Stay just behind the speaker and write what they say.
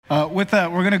With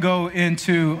that, we're going to go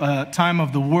into a time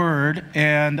of the Word,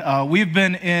 and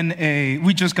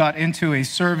we just got into a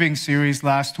serving series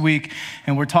last week,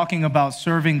 and we're talking about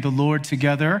serving the Lord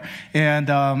together. And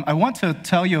I want to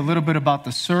tell you a little bit about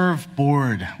the Serve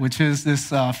Board, which is this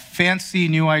fancy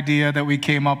new idea that we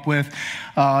came up with.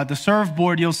 The Serve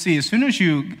Board, you'll see, as soon as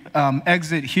you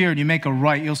exit here and you make a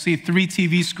right, you'll see 3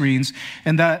 TV screens,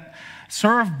 and that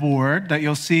Serve board that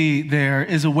you'll see there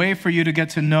is a way for you to get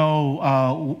to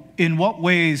know in what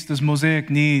ways does Mosaic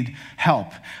need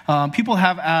help. People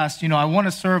have asked, I want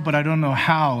to serve, but I don't know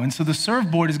how. And so the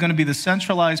Serve board is going to be the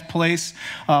centralized place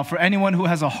for anyone who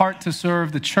has a heart to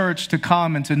serve the church to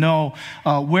come and to know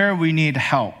where we need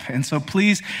help. And so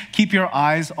please keep your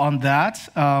eyes on that.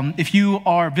 If you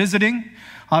are visiting,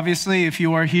 obviously, if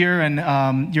you are here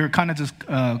and you're kind of just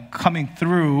coming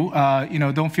through,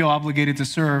 don't feel obligated to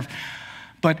serve.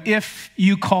 But if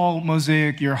you call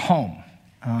Mosaic your home,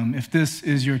 if this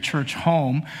is your church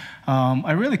home,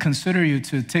 I really consider you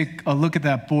to take a look at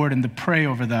that board and to pray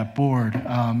over that board.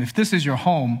 If this is your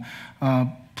home,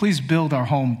 please build our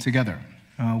home together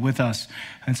with us.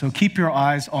 And so keep your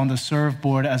eyes on the Serve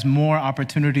board as more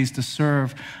opportunities to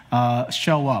serve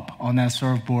show up on that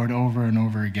Serve board over and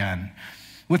over again.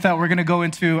 With that, we're going to go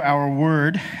into our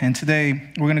word, and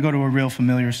today we're going to go to a real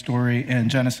familiar story in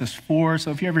Genesis 4.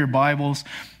 So if you have your Bibles,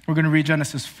 we're going to read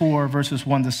Genesis 4, verses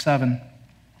 1 to 7.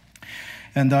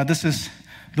 And this is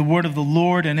the word of the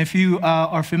Lord, and if you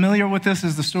are familiar with this,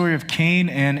 is the story of Cain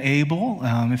and Abel.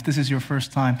 If this is your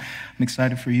first time, I'm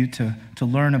excited for you to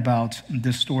learn about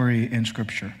this story in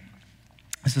Scripture.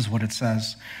 This is what it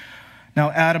says. Now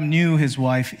Adam knew his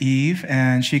wife Eve,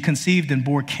 and she conceived and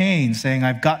bore Cain, saying,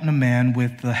 I've gotten a man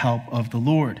with the help of the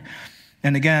Lord.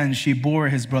 And again, she bore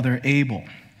his brother Abel.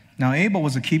 Now Abel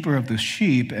was a keeper of the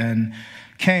sheep, and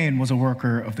Cain was a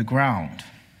worker of the ground.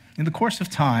 In the course of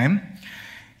time,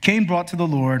 Cain brought to the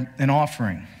Lord an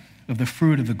offering of the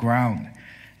fruit of the ground.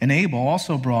 And Abel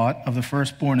also brought of the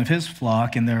firstborn of his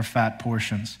flock in their fat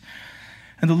portions.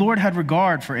 And the Lord had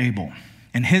regard for Abel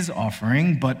and his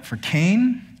offering, but for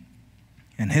Cain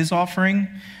and his offering,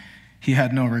 he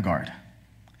had no regard.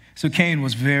 So Cain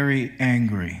was very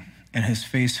angry, and his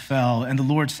face fell. And the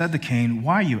Lord said to Cain,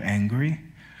 why are you angry?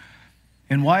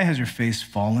 And why has your face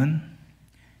fallen?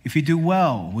 If you do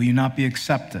well, will you not be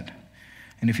accepted?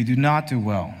 And if you do not do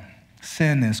well,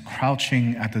 sin is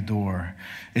crouching at the door.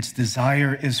 Its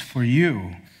desire is for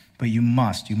you, but you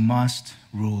must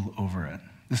rule over it.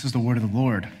 This is the word of the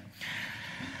Lord.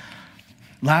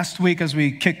 Last week, as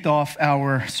we kicked off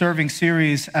our serving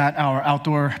series at our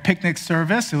outdoor picnic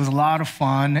service, it was a lot of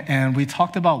fun, and we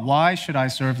talked about why should I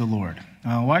serve the Lord?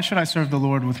 Why should I serve the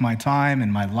Lord with my time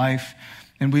and my life?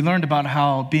 And we learned about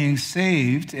how being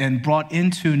saved and brought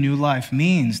into new life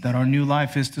means that our new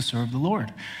life is to serve the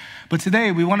Lord. But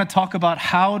today, we want to talk about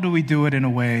how do we do it in a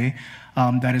way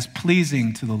that is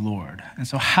pleasing to the Lord. And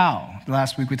so how?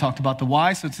 Last week, we talked about the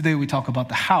why, so today we talk about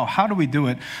the how. How do we do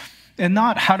it? And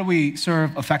not how do we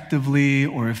serve effectively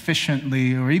or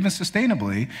efficiently or even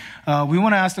sustainably. We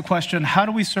want to ask the question, how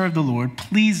do we serve the Lord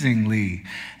pleasingly?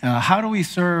 How do we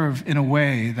serve in a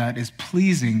way that is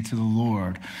pleasing to the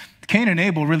Lord? Cain and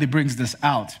Abel really brings this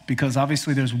out because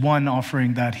obviously there's one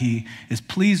offering that he is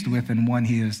pleased with and one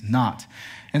he is not.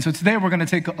 And so today we're going to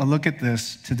take a look at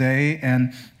this today,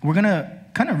 and we're going to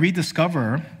kind of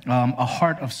rediscover a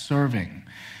heart of serving.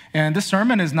 And this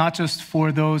sermon is not just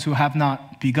for those who have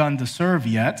not begun to serve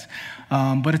yet,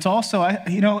 but it's also,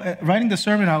 writing the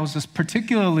sermon, I was just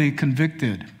particularly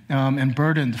convicted and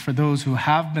burdened for those who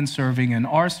have been serving and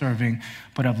are serving,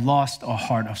 but have lost a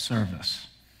heart of service.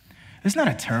 Isn't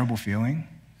that a terrible feeling?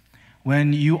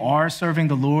 When you are serving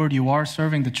the Lord, you are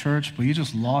serving the church, but you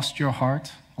just lost your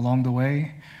heart along the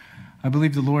way. I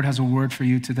believe the Lord has a word for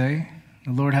you today.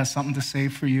 The Lord has something to say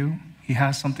for you. He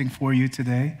has something for you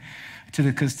today.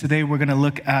 Because today we're going to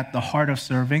look at the heart of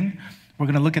serving. We're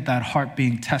going to look at that heart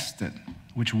being tested,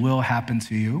 which will happen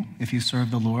to you if you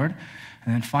serve the Lord.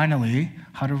 And then finally,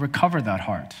 how to recover that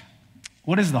heart.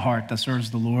 What is the heart that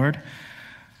serves the Lord?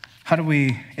 How do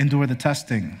we endure the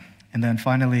testing? And then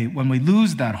finally, when we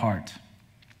lose that heart,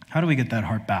 how do we get that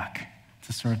heart back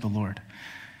to serve the Lord?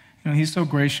 He's so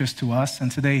gracious to us,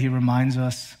 and today he reminds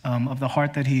us of the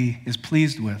heart that he is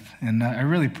pleased with. And I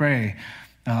really pray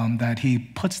that he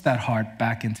puts that heart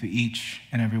back into each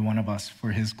and every one of us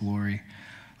for his glory.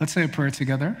 Let's say a prayer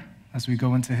together as we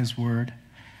go into his word.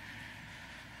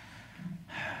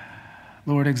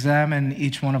 Lord, examine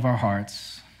each one of our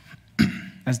hearts.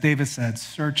 As David said,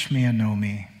 search me and know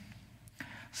me.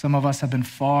 Some of us have been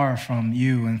far from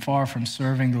you and far from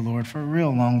serving the Lord for a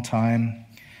real long time.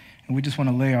 And we just want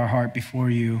to lay our heart before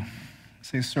you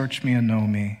Say, search me and know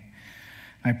me.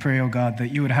 I pray, oh God,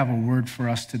 that you would have a word for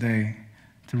us today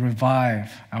to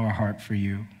revive our heart for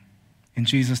you. In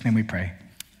Jesus' name we pray.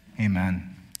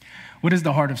 Amen. What is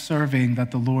the heart of serving that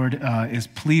the Lord is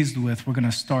pleased with? We're going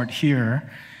to start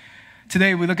here.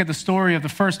 Today we look at the story of the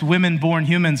first women-born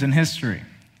humans in history.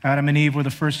 Adam and Eve were the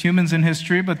first humans in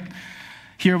history, but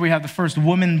here we have the first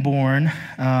woman-born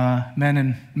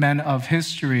men of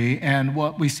history, and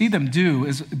what we see them do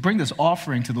is bring this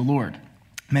offering to the Lord.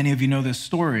 Many of you know this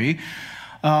story.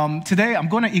 Today, I'm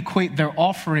going to equate their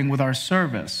offering with our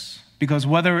service, because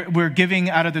whether we're giving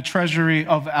out of the treasury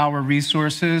of our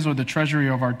resources or the treasury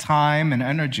of our time and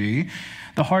energy,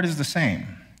 the heart is the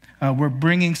same. We're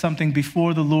bringing something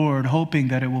before the Lord, hoping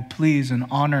that it will please and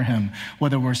honor him,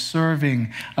 whether we're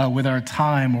serving with our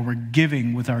time or we're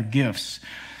giving with our gifts.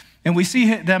 And we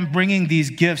see them bringing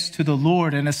these gifts to the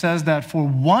Lord, and it says that for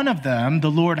one of them, the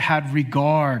Lord had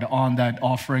regard on that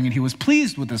offering, and he was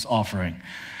pleased with this offering.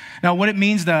 Now, what it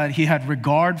means that he had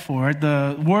regard for it,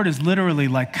 the word is literally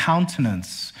like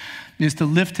countenance, is to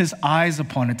lift his eyes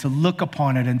upon it, to look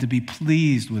upon it, and to be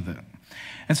pleased with it.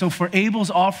 And so for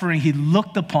Abel's offering, he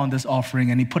looked upon this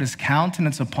offering, and he put his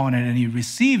countenance upon it, and he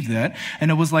received it, and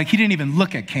it was like he didn't even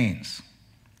look at Cain's.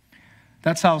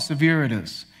 That's how severe it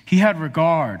is. He had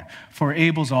regard for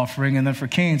Abel's offering, and then for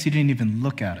Cain's, he didn't even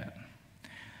look at it.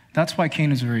 That's why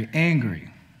Cain is very angry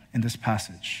in this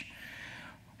passage.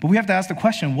 But we have to ask the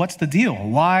question, what's the deal?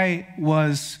 Why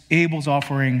was Abel's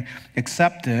offering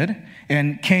accepted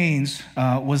and Cain's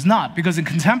was not? Because in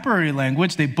contemporary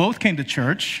language, they both came to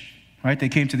church, right? They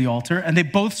came to the altar, and they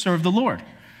both served the Lord.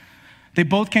 They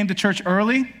both came to church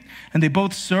early, and they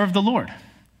both served the Lord.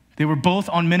 They were both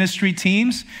on ministry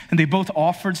teams, and they both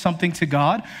offered something to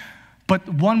God, but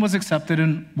one was accepted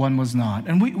and one was not.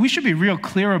 And we should be real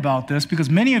clear about this, because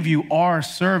many of you are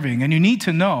serving, and you need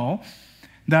to know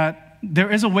that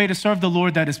there is a way to serve the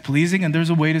Lord that is pleasing, and there's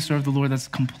a way to serve the Lord that's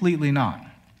completely not.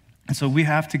 And so we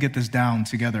have to get this down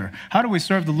together. How do we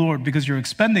serve the Lord? Because you're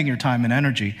expending your time and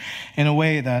energy in a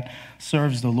way that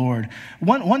serves the Lord.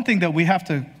 One thing that we have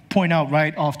to point out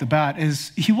right off the bat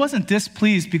is he wasn't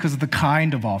displeased because of the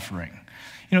kind of offering.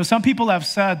 You know, some people have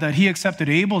said that he accepted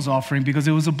Abel's offering because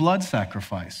it was a blood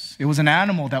sacrifice. It was an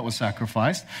animal that was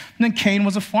sacrificed, and then Cain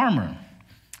was a farmer.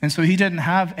 And so he didn't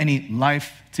have any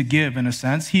life to give, in a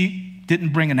sense. He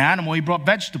didn't bring an animal, he brought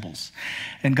vegetables,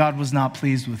 and God was not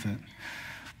pleased with it.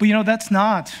 But you know, that's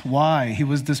not why he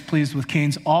was displeased with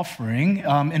Cain's offering.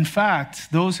 In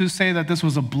fact, those who say that this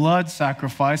was a blood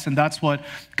sacrifice and that's what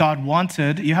God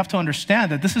wanted, you have to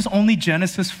understand that this is only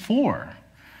Genesis 4.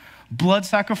 Blood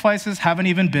sacrifices haven't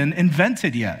even been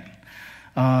invented yet.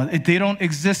 They don't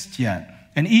exist yet.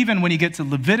 And even when you get to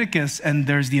Leviticus and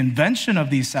there's the invention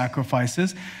of these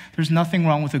sacrifices, there's nothing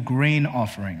wrong with a grain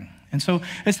offering. And so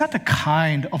it's not the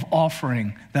kind of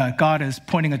offering that God is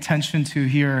pointing attention to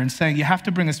here and saying you have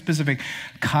to bring a specific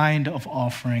kind of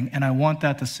offering, and I want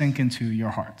that to sink into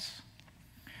your hearts.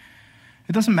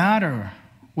 It doesn't matter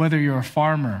whether you're a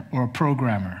farmer or a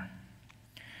programmer.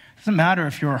 It doesn't matter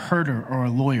if you're a herder or a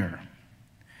lawyer.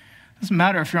 It doesn't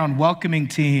matter if you're on welcoming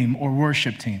team or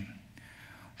worship team.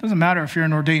 It doesn't matter if you're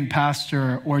an ordained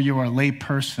pastor or you're a lay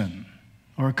person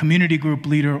or a community group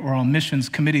leader or on missions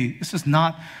committee. This is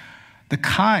not the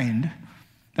kind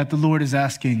that the Lord is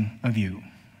asking of you.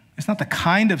 It's not the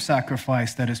kind of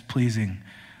sacrifice that is pleasing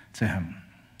to him.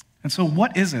 And so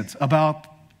what is it about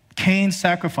Cain's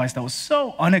sacrifice that was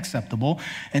so unacceptable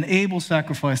and Abel's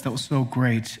sacrifice that was so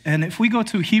great? And if we go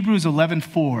to Hebrews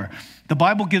 11:4, the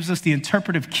Bible gives us the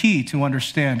interpretive key to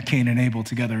understand Cain and Abel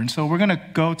together. And so we're going to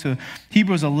go to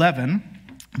Hebrews 11,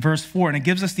 verse 4, and it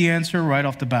gives us the answer right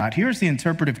off the bat. Here's the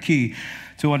interpretive key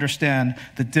to understand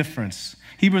the difference.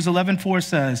 Hebrews 11:4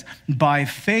 says, by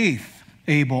faith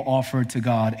Abel offered to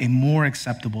God a more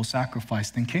acceptable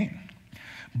sacrifice than Cain.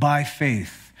 By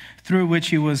faith, through which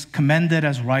he was commended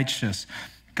as righteous,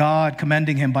 God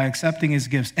commending him by accepting his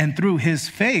gifts. And through his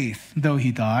faith, though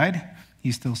he died,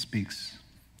 he still speaks.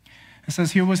 It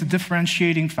says here was a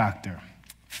differentiating factor,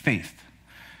 faith.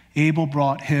 Abel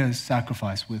brought his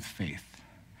sacrifice with faith.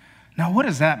 Now, what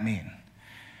does that mean?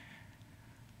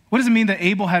 What does it mean that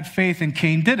Abel had faith and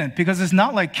Cain didn't? Because it's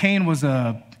not like Cain was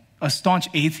a staunch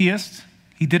atheist.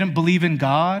 He didn't believe in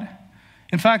God.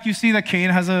 In fact, you see that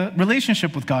Cain has a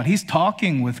relationship with God. He's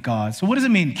talking with God. So what does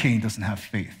it mean Cain doesn't have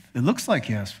faith? It looks like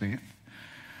he has faith.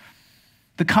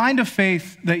 The kind of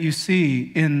faith that you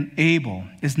see in Abel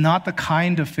is not the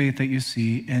kind of faith that you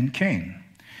see in Cain.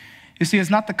 You see, it's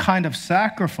not the kind of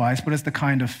sacrifice, but it's the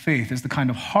kind of faith. It's the kind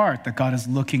of heart that God is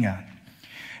looking at.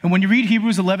 And when you read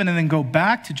Hebrews 11 and then go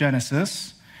back to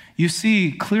Genesis, you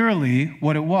see clearly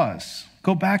what it was.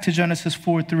 Go back to Genesis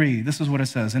 4:3. This is what it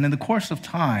says. And in the course of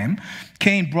time,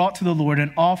 Cain brought to the Lord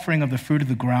an offering of the fruit of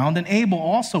the ground, and Abel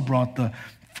also brought the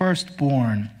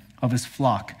firstborn of his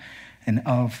flock and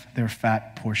of their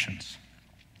fat portions.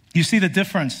 You see the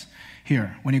difference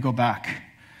here when you go back,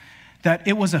 that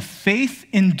it was a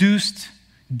faith-induced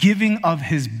giving of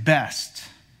his best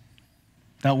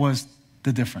that was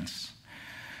the difference.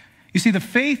 You see, the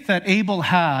faith that Abel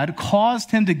had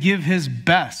caused him to give his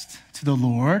best to the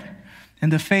Lord,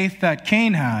 and the faith that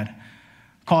Cain had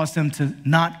caused him to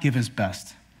not give his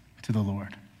best to the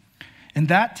Lord. And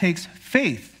that takes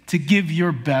faith to give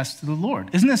your best to the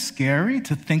Lord. Isn't it scary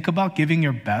to think about giving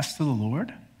your best to the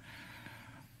Lord?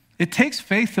 It takes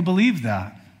faith to believe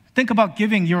that. Think about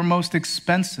giving your most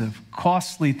expensive,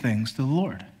 costly things to the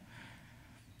Lord.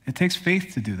 It takes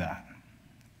faith to do that.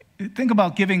 Think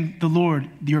about giving the Lord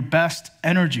your best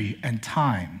energy and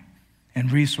time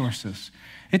and resources.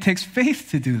 It takes faith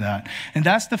to do that. And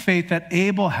that's the faith that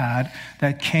Abel had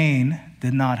that Cain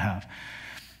did not have.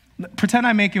 Pretend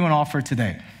I make you an offer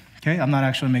today. Okay? I'm not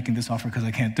actually making this offer because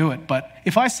I can't do it. But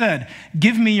if I said,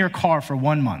 give me your car for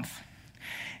 1 month.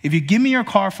 If you give me your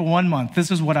car for 1 month,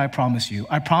 this is what I promise you.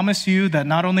 I promise you that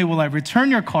not only will I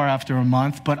return your car after a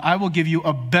month, but I will give you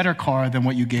a better car than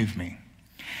what you gave me.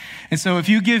 And so if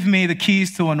you give me the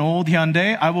keys to an old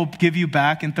Hyundai, I will give you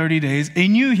back in 30 days a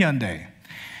new Hyundai.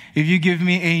 If you give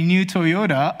me a new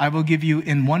Toyota, I will give you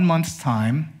in 1 month's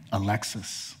time a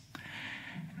Lexus.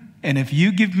 And if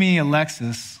you give me a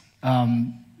Lexus,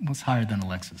 what's higher than a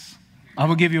Lexus? I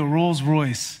will give you a Rolls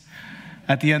Royce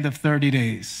at the end of 30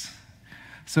 days.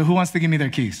 So who wants to give me their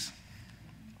keys?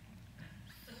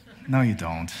 No, you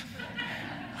don't.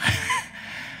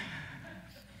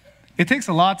 It takes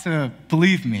a lot to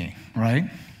believe me, right?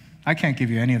 I can't give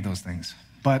you any of those things.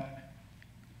 But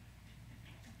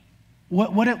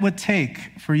what it would take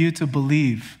for you to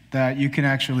believe that you can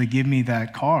actually give me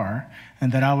that car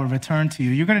and that I will return to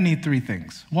you, you're going to need 3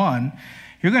 things. One,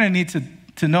 you're going to need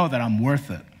to know that I'm worth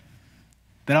it,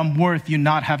 that I'm worth you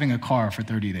not having a car for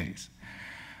 30 days,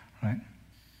 right?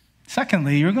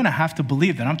 Secondly, you're going to have to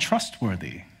believe that I'm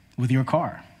trustworthy with your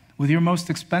car, with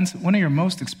one of your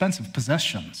most expensive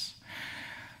possessions.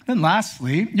 Then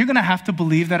lastly, you're going to have to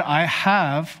believe that I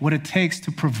have what it takes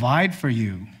to provide for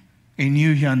you a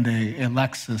new Hyundai, a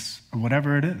Lexus, or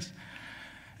whatever it is.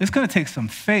 It's going to take some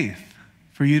faith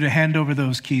for you to hand over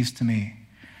those keys to me.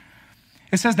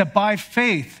 It says that by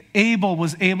faith, Abel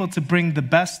was able to bring the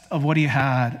best of what he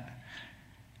had,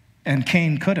 and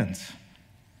Cain couldn't.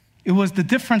 The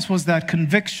difference was that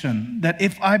conviction that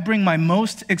if I bring my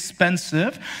most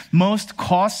expensive, most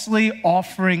costly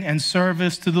offering and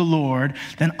service to the Lord,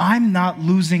 then I'm not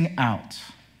losing out.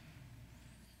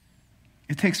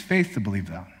 It takes faith to believe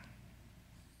that.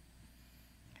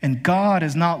 And God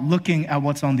is not looking at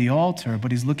what's on the altar,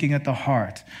 but he's looking at the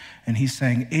heart. And he's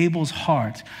saying Abel's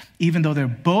heart, even though they're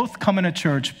both coming to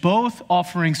church, both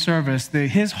offering service,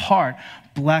 his heart,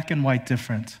 black and white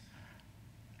different.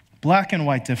 Black and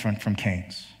white different from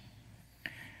Cain's.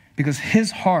 Because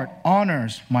his heart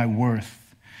honors my worth.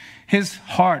 His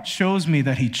heart shows me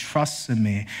that he trusts in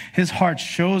me. His heart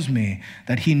shows me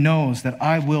that he knows that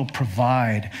I will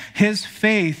provide. His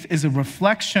faith is a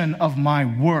reflection of my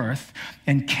worth,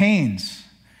 and Cain's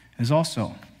is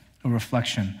also a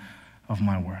reflection of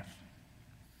my worth.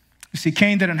 You see,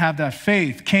 Cain didn't have that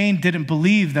faith. Cain didn't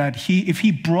believe that if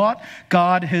he brought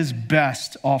God his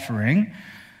best offering,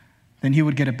 then he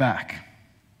would get it back,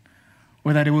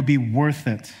 or that it would be worth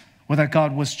it, or that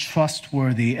God was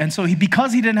trustworthy. And so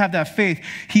because he didn't have that faith,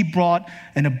 he brought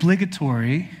an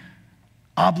obligatory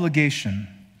obligation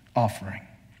offering.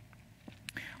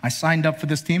 I signed up for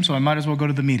this team, so I might as well go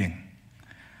to the meeting.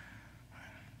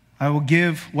 I will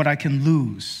give what I can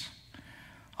lose.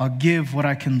 I'll give what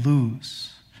I can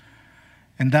lose.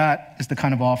 And that is the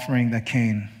kind of offering that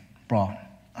Cain brought,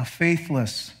 a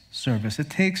faithless service.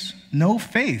 It takes no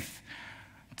faith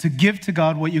to give to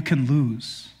God what you can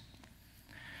lose.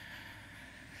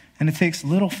 And it takes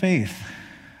little faith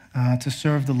to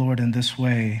serve the Lord in this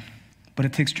way, but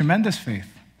it takes tremendous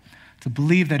faith to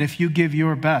believe that if you give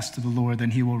your best to the Lord,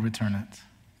 then he will return it.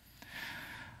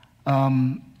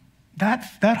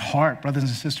 That heart, brothers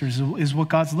and sisters, is what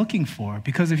God's looking for,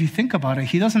 because if you think about it,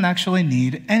 he doesn't actually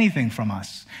need anything from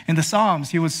us. In the Psalms,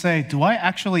 he would say, do I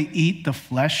actually eat the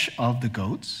flesh of the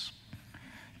goats?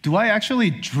 Do I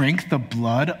actually drink the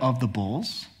blood of the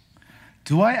bulls?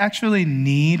 Do I actually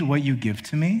need what you give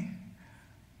to me?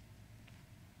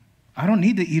 I don't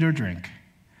need to eat or drink.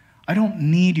 I don't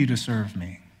need you to serve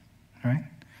me, right?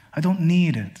 I don't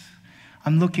need it.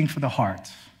 I'm looking for the heart.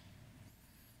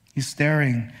 He's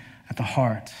staring at the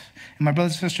heart. And my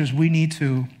brothers and sisters, we need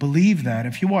to believe that.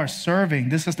 If you are serving,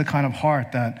 this is the kind of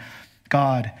heart that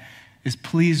God is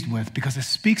pleased with because it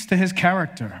speaks to his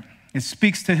character. It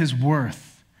speaks to his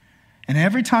worth. And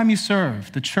every time you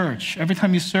serve the church, every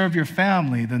time you serve your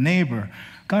family, the neighbor,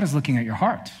 God is looking at your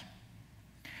heart.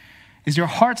 Is your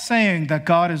heart saying that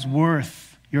God is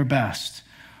worth your best?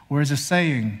 Or is it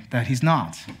saying that he's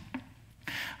not?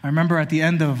 I remember at the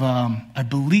end of, I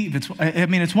believe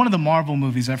it's one of the Marvel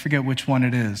movies. I forget which one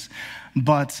it is.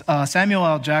 But Samuel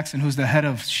L. Jackson, who's the head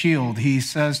of S.H.I.E.L.D., he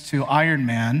says to Iron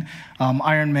Man,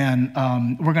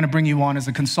 we're going to bring you on as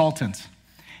a consultant.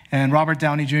 And Robert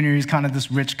Downey Jr., he's kind of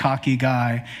this rich, cocky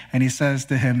guy. And he says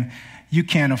to him, you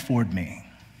can't afford me.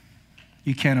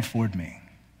 You can't afford me.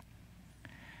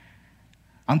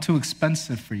 I'm too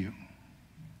expensive for you.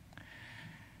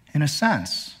 In a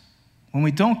sense, when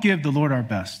we don't give the Lord our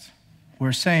best,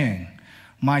 we're saying,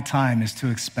 my time is too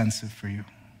expensive for you.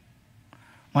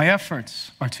 My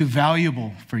efforts are too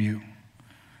valuable for you.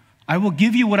 I will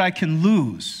give you what I can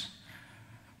lose,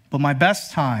 but my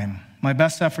best time, my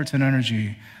best efforts and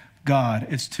energy, God,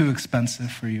 it's too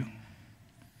expensive for you.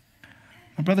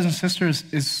 My brothers and sisters,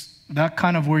 is that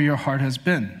kind of where your heart has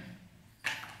been?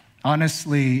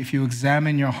 Honestly, if you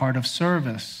examine your heart of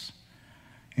service,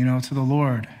 to the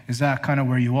Lord, is that kind of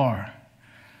where you are?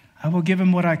 I will give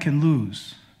him what I can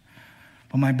lose,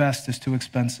 but my best is too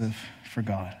expensive for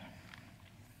God.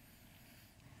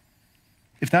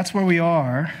 If that's where we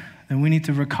are, then we need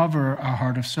to recover our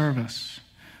heart of service.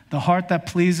 The heart that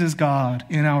pleases God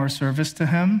in our service to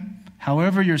him,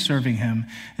 however you're serving him,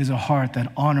 is a heart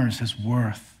that honors his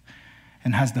worth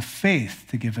and has the faith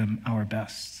to give him our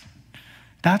best.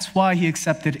 That's why he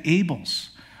accepted Abel's.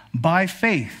 By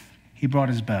faith, he brought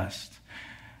his best.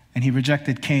 And he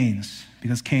rejected Cain's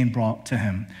because Cain brought to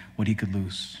him what he could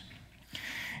lose.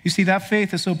 You see, that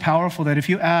faith is so powerful that if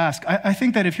you ask, I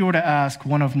think that if you were to ask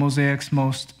one of Mosaic's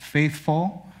most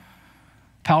faithful,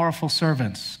 powerful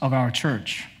servants of our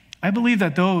church, I believe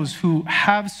that those who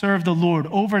have served the Lord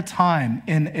over time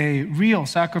in a real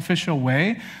sacrificial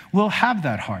way will have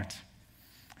that heart.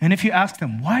 And if you ask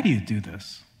them, why do you do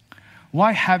this?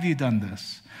 Why have you done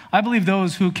this? I believe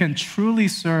those who can truly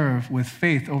serve with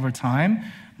faith over time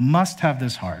must have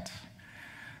this heart.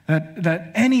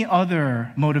 That any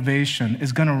other motivation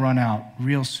is going to run out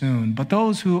real soon. But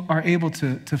those who are able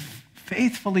to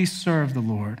faithfully serve the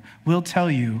Lord will tell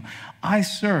you, I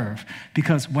serve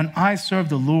because when I serve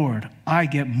the Lord, I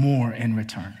get more in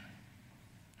return.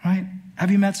 Right?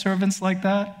 Have you met servants like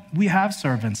that? We have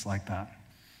servants like that.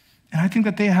 And I think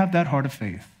that they have that heart of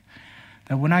faith.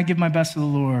 That when I give my best to the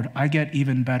Lord, I get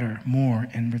even better, more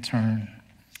in return.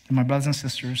 And my brothers and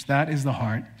sisters, that is the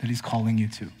heart that he's calling you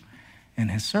to in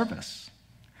his service.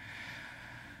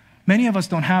 Many of us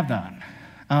don't have that.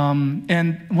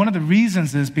 And one of the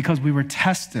reasons is because we were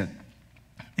tested.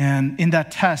 And in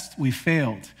that test, we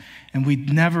failed. And we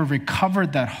never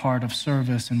recovered that heart of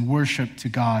service and worship to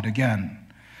God again.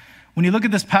 When you look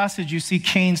at this passage, you see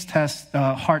Cain's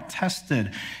heart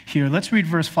tested here. Let's read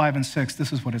verse 5 and 6.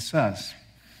 This is what it says.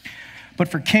 But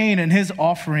for Cain and his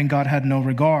offering, God had no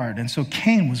regard. And so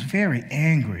Cain was very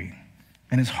angry,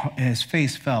 and his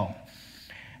face fell.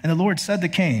 And the Lord said to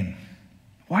Cain,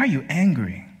 why are you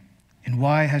angry? And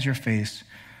why has your face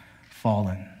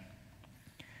fallen?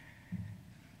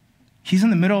 He's in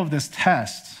the middle of this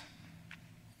test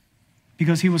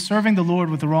because he was serving the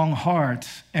Lord with the wrong heart,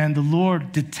 and the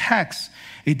Lord detects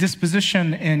a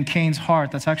disposition in Cain's heart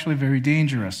that's actually very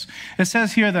dangerous. It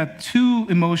says here that two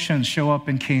emotions show up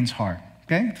in Cain's heart,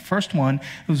 okay? The first one,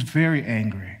 he was very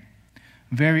angry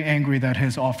that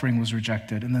his offering was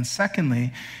rejected. And then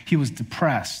secondly, he was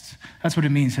depressed. That's what it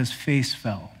means, his face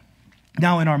fell.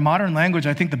 Now, in our modern language,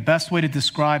 I think the best way to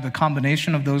describe the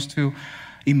combination of those two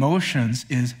emotions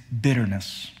is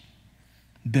bitterness.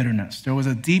 Bitterness. There was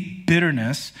a deep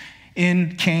bitterness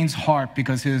in Cain's heart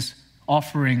because his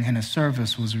offering and his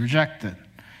service was rejected.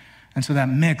 And so that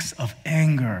mix of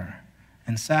anger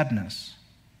and sadness,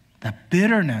 that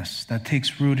bitterness that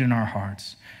takes root in our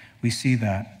hearts, we see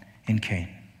that in Cain.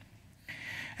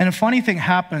 And a funny thing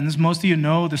happens. Most of you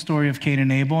know the story of Cain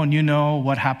and Abel, and you know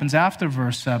what happens after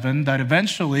verse 7, that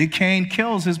eventually Cain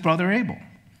kills his brother Abel.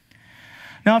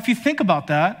 Now, if you think about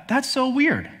that, that's so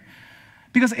weird.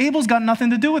 Because Abel's got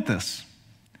nothing to do with this.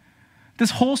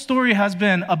 This whole story has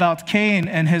been about Cain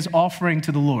and his offering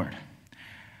to the Lord.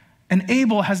 And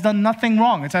Abel has done nothing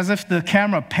wrong. It's as if the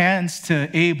camera pans to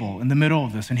Abel in the middle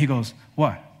of this, and he goes,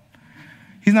 what?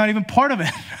 He's not even part of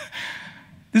it.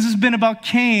 This has been about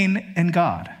Cain and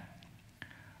God.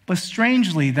 But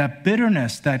strangely, that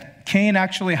bitterness that Cain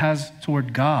actually has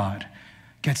toward God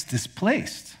gets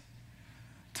displaced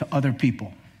to other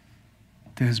people,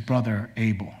 to his brother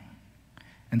Abel.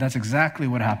 And that's exactly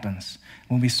what happens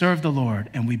when we serve the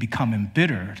Lord and we become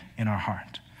embittered in our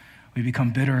heart. We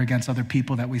become bitter against other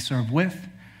people that we serve with.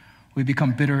 We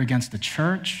become bitter against the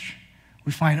church.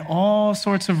 We find all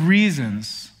sorts of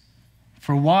reasons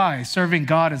for why serving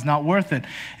God is not worth it.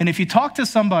 And if you talk to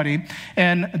somebody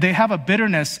and they have a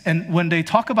bitterness, and when they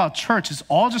talk about church, it's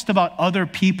all just about other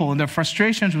people and their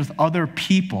frustrations with other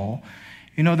people,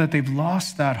 you know that they've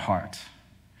lost that heart.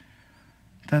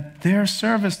 That their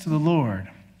service to the Lord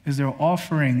is their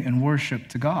offering and worship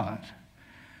to God.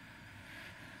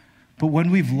 But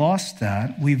when we've lost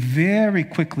that, we very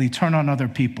quickly turn on other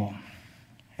people.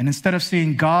 And instead of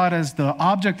seeing God as the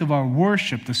object of our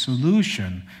worship, the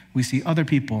solution, we see other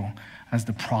people as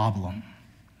the problem.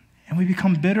 And we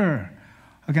become bitter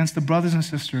against the brothers and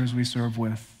sisters we serve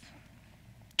with.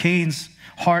 Cain's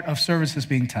heart of service is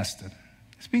being tested.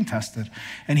 It's being tested.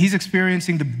 And he's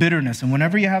experiencing the bitterness. And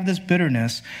whenever you have this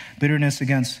bitterness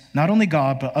against not only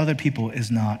God, but other people is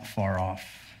not far off.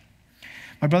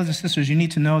 My brothers and sisters, you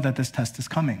need to know that this test is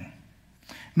coming.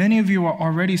 Many of you are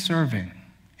already serving,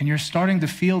 and you're starting to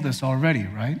feel this already,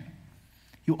 right?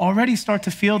 You already start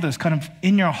to feel this kind of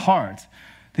in your heart,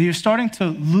 that you're starting to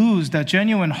lose that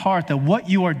genuine heart, that what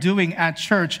you are doing at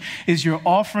church is your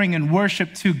offering and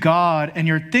worship to God, and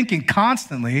you're thinking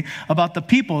constantly about the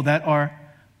people that are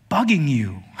bugging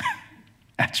you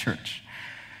at church.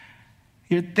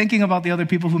 You're thinking about the other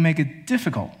people who make it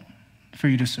difficult for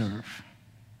you to serve.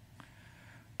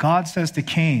 God says to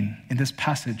Cain in this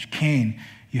passage, Cain,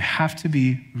 you have to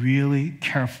be really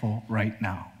careful right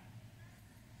now.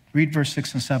 Read verse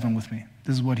 6 and 7 with me.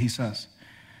 This is what he says.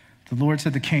 The Lord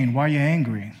said to Cain, why are you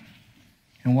angry?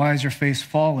 And why is your face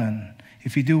fallen?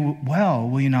 If you do well,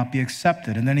 will you not be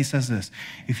accepted? And then he says this,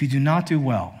 if you do not do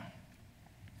well,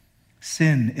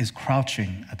 sin is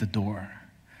crouching at the door.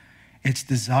 Its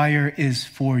desire is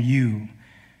for you,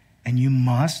 and you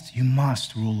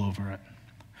must rule over it.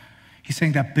 He's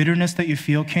saying that bitterness that you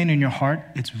feel, Cain, in your heart,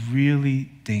 it's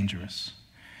really dangerous.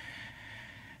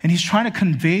 And he's trying to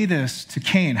convey this to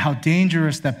Cain, how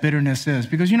dangerous that bitterness is.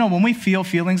 Because, when we feel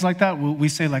feelings like that, we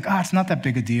say like, it's not that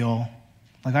big a deal.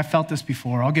 Like, I felt this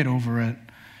before. I'll get over it.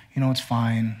 It's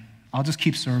fine. I'll just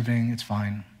keep serving. It's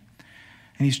fine.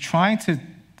 And he's trying to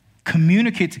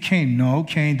communicate to Cain, no,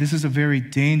 Cain, this is a very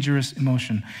dangerous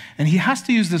emotion. And he has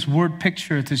to use this word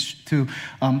picture to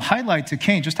highlight to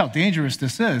Cain just how dangerous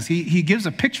this is. He gives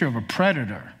a picture of a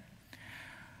predator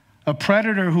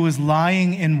who is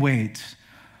lying in wait,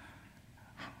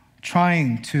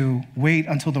 trying to wait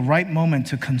until the right moment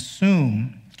to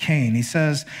consume Cain. He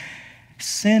says,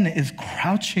 sin is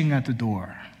crouching at the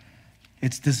door.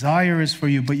 Its desire is for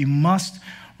you, but you must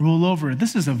rule over it.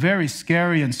 This is a very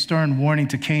scary and stern warning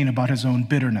to Cain about his own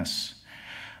bitterness.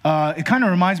 It kind of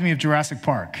reminds me of Jurassic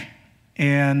Park.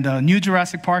 And new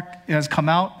Jurassic Park has come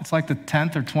out. It's like the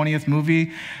 10th or 20th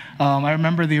movie. I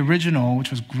remember the original, which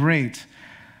was great.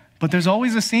 But there's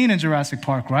always a scene in Jurassic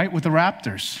Park, right, with the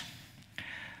raptors.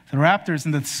 The raptors,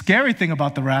 and the scary thing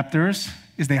about the raptors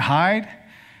is they hide,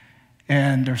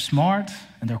 and they're smart,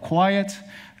 and they're quiet.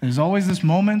 There's always this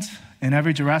moment in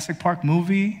every Jurassic Park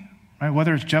movie, right,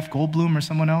 whether it's Jeff Goldblum or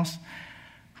someone else,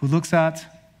 who looks at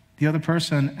the other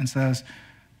person and says,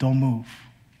 don't move.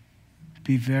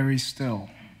 Be very still.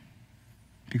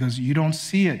 Because you don't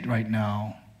see it right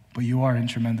now, but you are in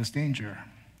tremendous danger.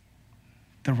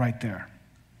 They're right there.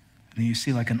 And then you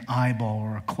see like an eyeball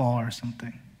or a claw or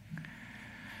something.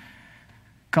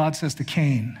 God says to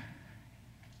Cain,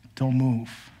 don't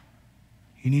move.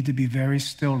 You need to be very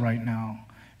still right now,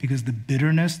 because the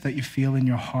bitterness that you feel in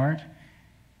your heart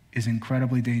is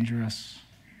incredibly dangerous.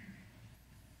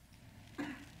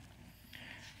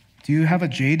 Do you have a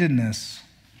jadedness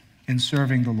in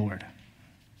serving the Lord?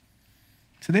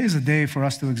 Today is a day for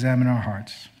us to examine our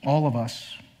hearts, all of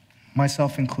us,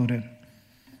 myself included.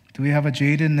 Do we have a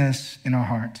jadedness in our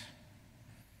heart?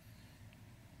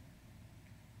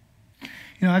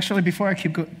 Actually, before I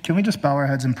keep going, can we just bow our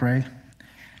heads and pray?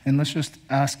 And let's just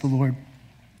ask the Lord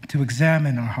to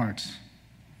examine our hearts.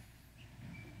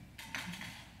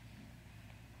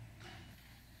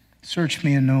 Search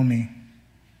me and know me.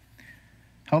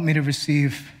 Help me to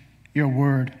receive your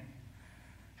word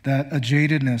that a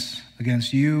jadedness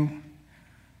against you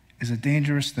is a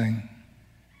dangerous thing.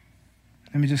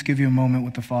 Let me just give you a moment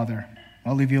with the Father.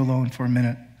 I'll leave you alone for a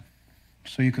minute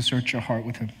so you can search your heart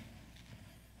with him.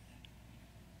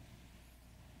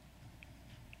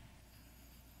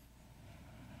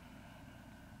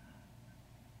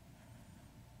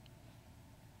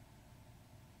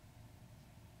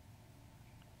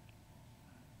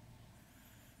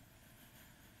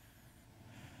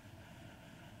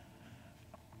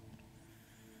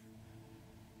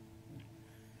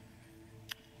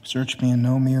 Search me and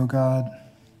know me, O God.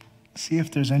 See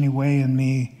if there's any way in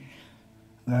me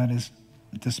that is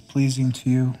displeasing to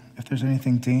you. If there's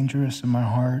anything dangerous in my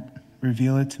heart,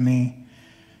 reveal it to me.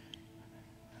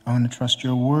 I want to trust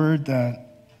your word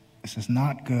that this is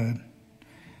not good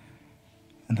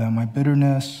and that my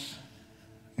bitterness,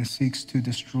 it seeks to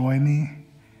destroy me.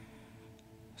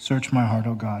 Search my heart,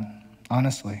 O God.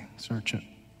 Honestly, search it.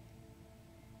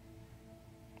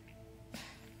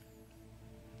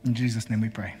 In Jesus' name we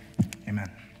pray. Amen.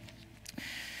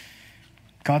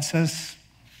 God says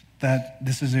that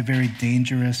this is a very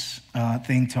dangerous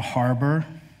thing to harbor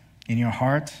in your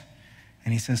heart.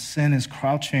 And he says sin is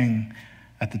crouching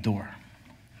at the door.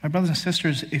 My brothers and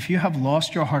sisters, if you have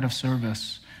lost your heart of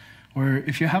service, or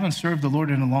if you haven't served the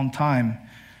Lord in a long time,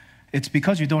 it's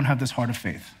because you don't have this heart of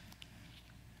faith.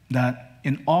 That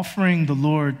in offering the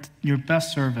Lord your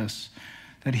best service,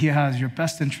 that he has your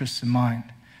best interests in mind.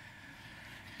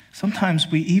 Sometimes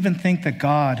we even think that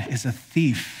God is a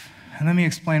thief. And let me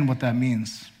explain what that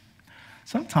means.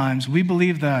 Sometimes we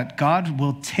believe that God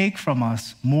will take from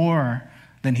us more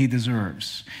than he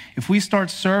deserves. If we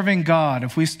start serving God,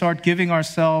 if we start giving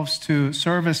ourselves to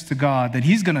service to God, then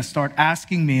he's going to start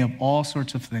asking me of all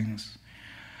sorts of things.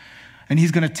 And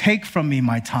he's going to take from me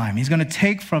my time. He's going to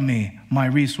take from me my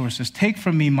resources, take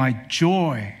from me my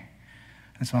joy.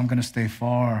 And so I'm going to stay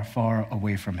far, far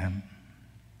away from him.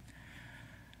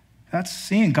 That's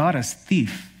seeing God as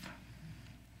thief.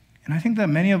 And I think that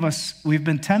many of us, we've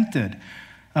been tempted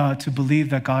to believe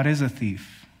that God is a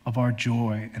thief of our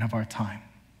joy and of our time.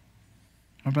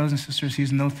 My brothers and sisters,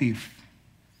 he's no thief.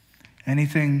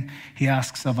 Anything he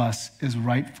asks of us is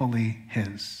rightfully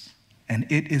his.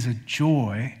 And it is a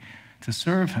joy to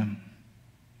serve him.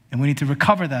 And we need to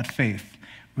recover that faith,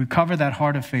 recover that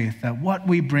heart of faith, that what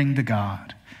we bring to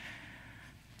God,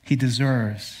 he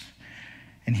deserves,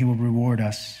 and he will reward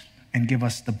us and give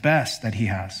us the best that he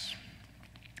has.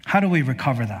 How do we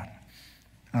recover that?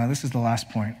 This is the last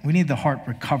point. We need the heart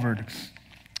recovered.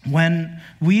 When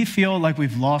we feel like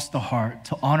we've lost the heart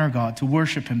to honor God, to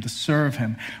worship him, to serve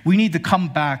him, we need to come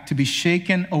back to be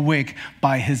shaken awake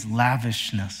by his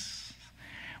lavishness.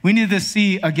 We need to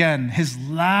see again his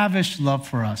lavish love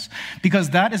for us,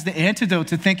 because that is the antidote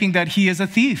to thinking that he is a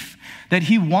thief, that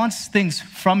he wants things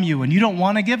from you and you don't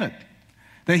want to give it,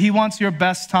 that he wants your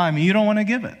best time and you don't want to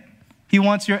give it. He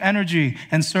wants your energy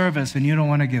and service and you don't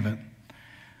want to give it.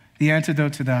 The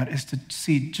antidote to that is to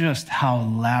see just how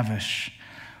lavish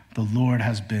the Lord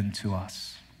has been to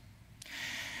us.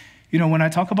 You know, when I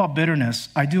talk about bitterness,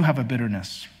 I do have a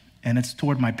bitterness, and it's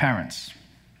toward my parents.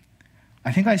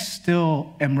 I think I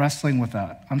still am wrestling with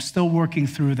that. I'm still working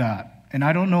through that. And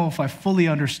I don't know if I fully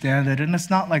understand it. And it's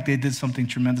not like they did something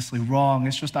tremendously wrong.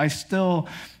 It's just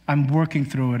I'm working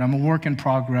through it. I'm a work in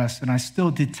progress, and I still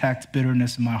detect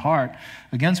bitterness in my heart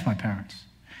against my parents.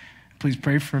 Please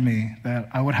pray for me that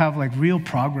I would have like real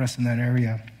progress in that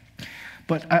area.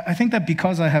 But I think that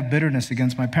because I have bitterness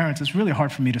against my parents, it's really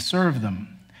hard for me to serve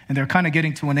them. And they're kind of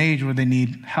getting to an age where they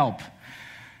need help.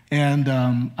 And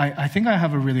I think I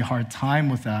have a really hard time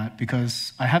with that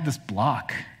because I have this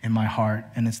block in my heart,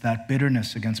 and it's that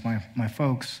bitterness against my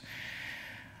folks.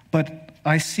 But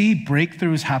I see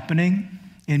breakthroughs happening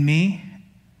in me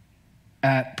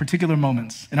at particular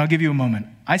moments. And I'll give you a moment.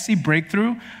 I see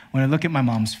breakthrough when I look at my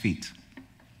mom's feet.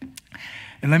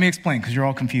 And let me explain, because you're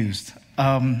all confused.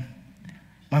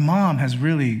 My mom has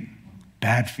really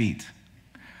bad feet.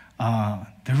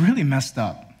 They're really messed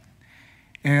up.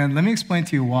 And let me explain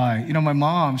to you why. You know, my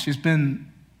mom, she's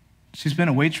been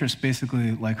a waitress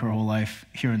basically like her whole life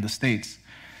here in the States.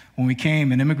 When we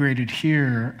came and immigrated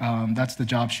here, that's the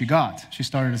job she got. She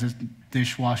started as a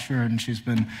dishwasher, and she's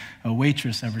been a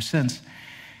waitress ever since.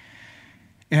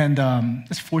 And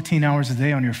it's 14 hours a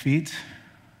day on your feet.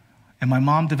 And my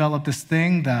mom developed this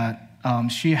thing that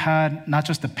she had not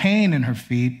just a pain in her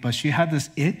feet, but she had this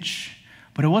itch.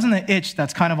 But it wasn't an itch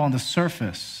that's kind of on the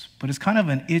surface, but it's kind of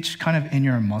an itch kind of in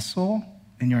your muscle,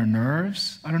 in your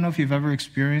nerves. I don't know if you've ever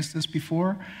experienced this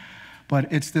before,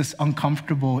 but it's this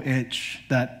uncomfortable itch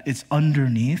that it's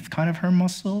underneath kind of her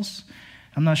muscles.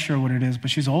 I'm not sure what it is, but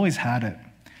she's always had it.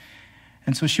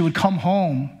 And so she would come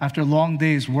home after long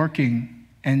days working,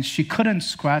 and she couldn't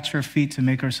scratch her feet to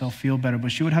make herself feel better,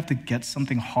 but she would have to get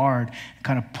something hard and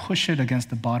kind of push it against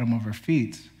the bottom of her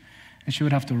feet. And she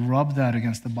would have to rub that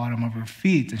against the bottom of her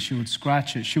feet, and she would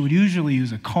scratch it. She would usually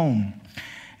use a comb,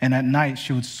 and at night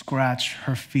she would scratch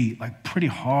her feet like pretty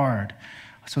hard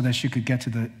so that she could get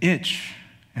to the itch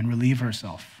and relieve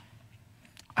herself.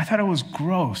 I thought it was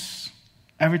gross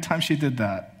every time she did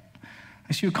that.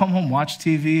 And she would come home, watch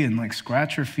TV, and like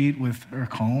scratch her feet with her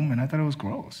comb, and I thought it was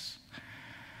gross.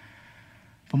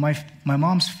 But my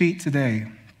mom's feet today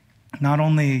not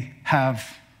only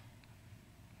have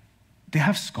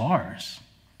scars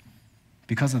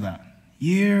because of that.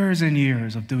 Years and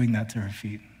years of doing that to her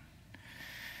feet.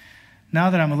 Now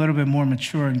that I'm a little bit more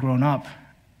mature and grown up,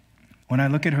 when I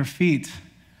look at her feet,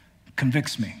 it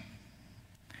convicts me.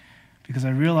 Because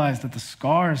I realize that the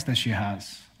scars that she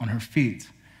has on her feet,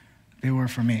 they were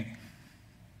for me.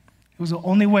 It was the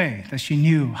only way that she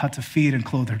knew how to feed and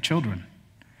clothe her children.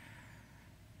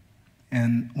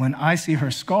 And when I see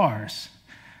her scars,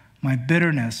 my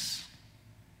bitterness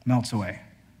melts away.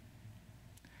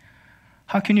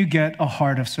 How can you get a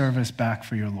heart of service back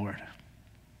for your Lord?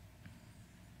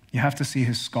 You have to see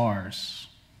his scars.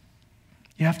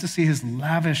 You have to see his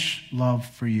lavish love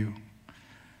for you.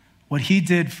 What he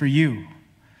did for you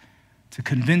to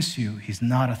convince you he's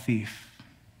not a thief,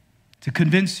 to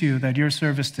convince you that your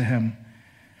service to him,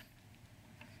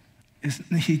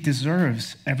 he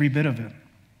deserves every bit of it.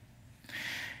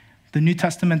 The New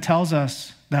Testament tells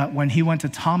us that when he went to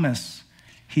Thomas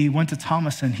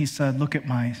and he said, look at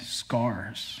my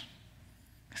scars.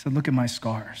 He said, look at my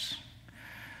scars.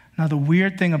 Now, the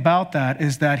weird thing about that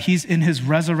is that he's in his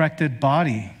resurrected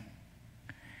body.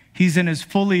 He's in his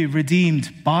fully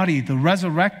redeemed body, the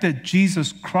resurrected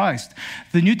Jesus Christ.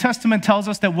 The New Testament tells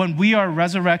us that when we are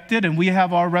resurrected and we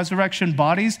have our resurrection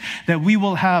bodies, that we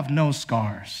will have no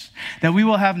scars, that we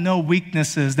will have no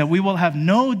weaknesses, that we will have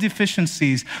no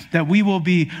deficiencies, that we will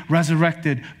be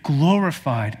resurrected,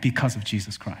 glorified because of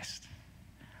Jesus Christ.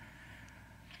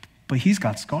 But he's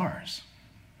got scars.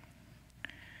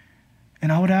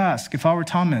 And I would ask, if I were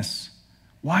Thomas,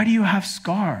 why do you have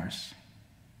scars?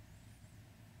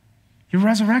 You're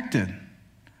resurrected.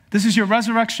 This is your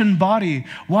resurrection body.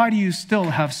 Why do you still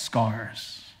have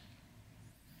scars?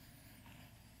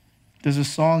 There's a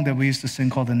song that we used to sing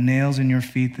called The Nails in Your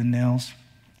Feet, the nails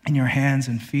in your hands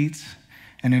and feet.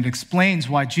 And it explains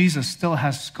why Jesus still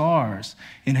has scars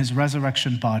in his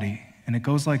resurrection body. And it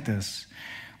goes like this.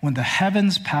 When the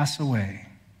heavens pass away,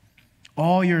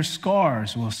 all your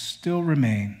scars will still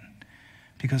remain,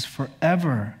 because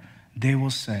forever they will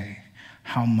say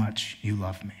how much you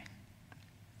love me.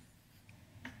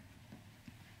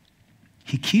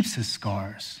 He keeps his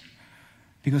scars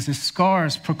because his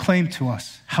scars proclaim to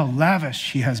us how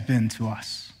lavish he has been to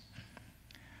us.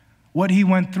 What he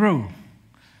went through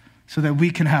so that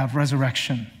we can have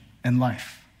resurrection and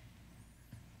life.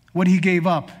 What he gave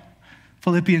up.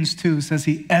 Philippians 2 says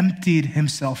he emptied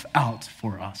himself out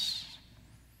for us.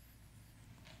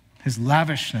 His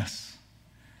lavishness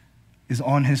is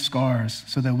on his scars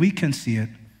so that we can see it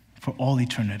for all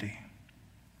eternity.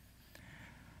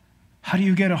 How do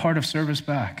you get a heart of service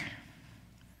back?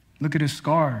 Look at his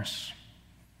scars.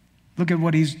 Look at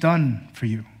what he's done for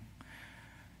you.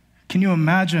 Can you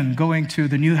imagine going to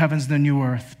the new heavens, the new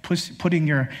earth, putting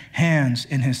your hands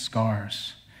in his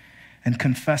scars and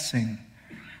confessing,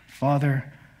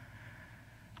 Father,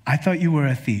 I thought you were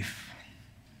a thief.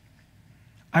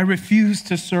 I refused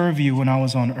to serve you when I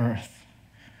was on earth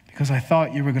because I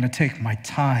thought you were going to take my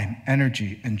time,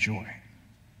 energy, and joy.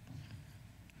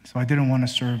 So I didn't want to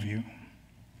serve you.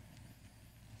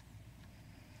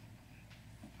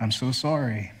 I'm so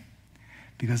sorry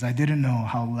because I didn't know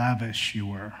how lavish you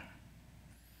were.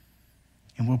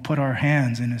 And we'll put our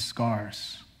hands in his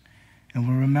scars and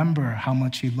we'll remember how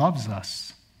much he loves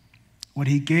us, what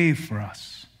he gave for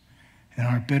us, and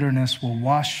our bitterness will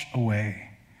wash away.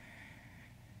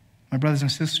 My brothers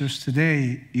and sisters,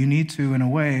 today you need to, in a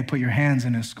way, put your hands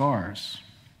in his scars.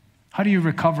 How do you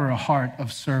recover a heart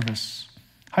of service?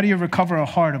 How do you recover a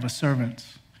heart of a servant?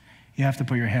 You have to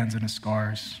put your hands in his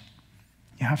scars.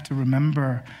 You have to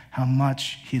remember how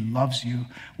much he loves you,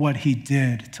 what he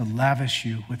did to lavish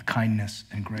you with kindness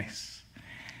and grace.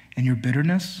 And your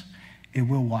bitterness, it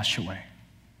will wash away.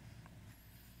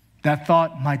 That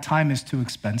thought, my time is too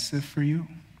expensive for you,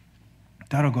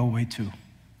 that'll go away too.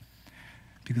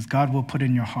 Because God will put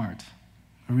in your heart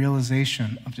a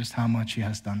realization of just how much he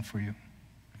has done for you.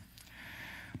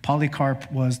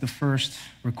 Polycarp was the first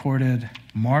recorded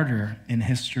martyr in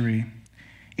history,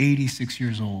 86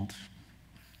 years old.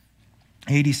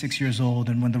 86 years old,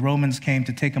 and when the Romans came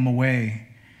to take him away,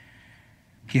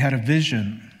 he had a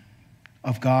vision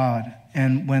of God.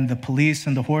 And when the police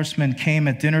and the horsemen came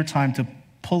at dinner time to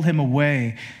pull him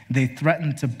away, they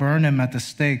threatened to burn him at the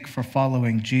stake for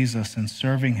following Jesus and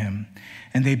serving him.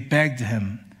 And they begged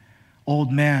him,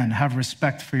 old man, have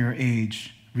respect for your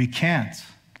age. Recant.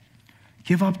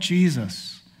 Give up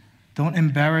Jesus. Don't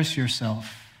embarrass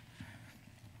yourself.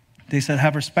 They said,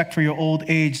 have respect for your old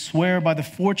age. Swear by the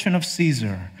fortune of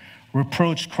Caesar.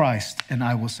 Reproach Christ, and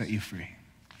I will set you free.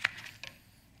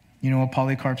 You know what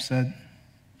Polycarp said?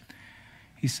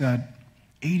 He said,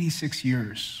 86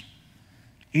 years.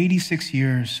 86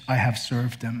 years I have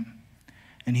served him,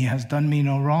 and he has done me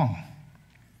no wrong.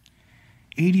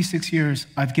 86 years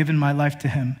I've given my life to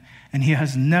him, and he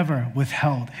has never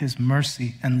withheld his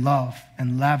mercy and love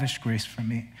and lavish grace from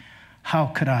me. How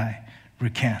could I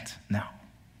recant now?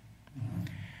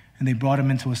 And they brought him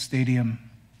into a stadium,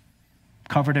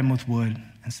 covered him with wood,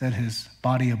 and set his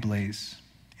body ablaze.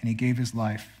 And he gave his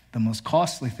life, the most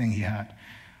costly thing he had,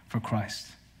 for Christ,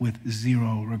 with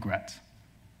zero regret.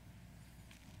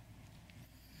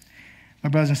 My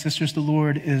brothers and sisters, the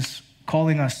Lord is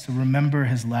calling us to remember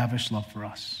his lavish love for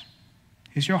us.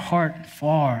 Is your heart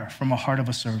far from a heart of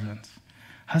a servant?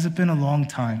 Has it been a long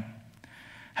time?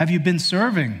 Have you been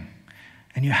serving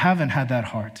and you haven't had that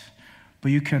heart,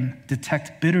 but you can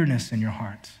detect bitterness in your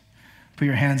heart? Put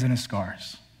your hands in his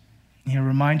scars. He'll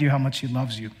remind you how much he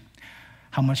loves you,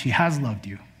 how much he has loved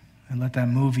you, and let that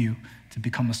move you to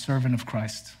become a servant of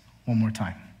Christ one more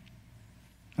time.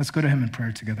 Let's go to him in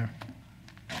prayer together.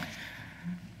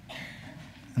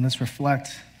 And let's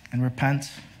reflect and repent.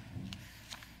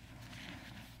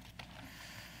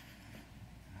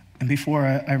 And before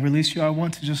I release you, I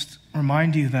want to just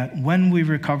remind you that when we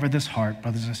recover this heart,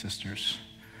 brothers and sisters,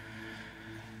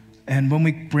 and when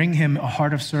we bring him a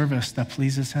heart of service that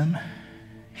pleases him,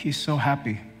 he's so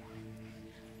happy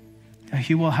that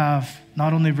he will have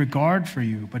not only regard for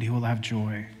you, but he will have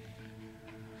joy.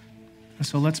 And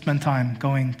so let's spend time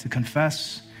going to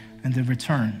confess and to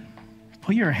return.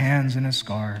 Put your hands in his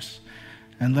scars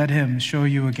and let him show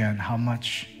you again how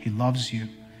much he loves you.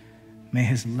 May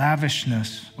his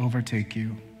lavishness overtake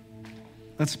you.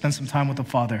 Let's spend some time with the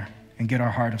Father and get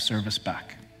our heart of service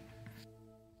back.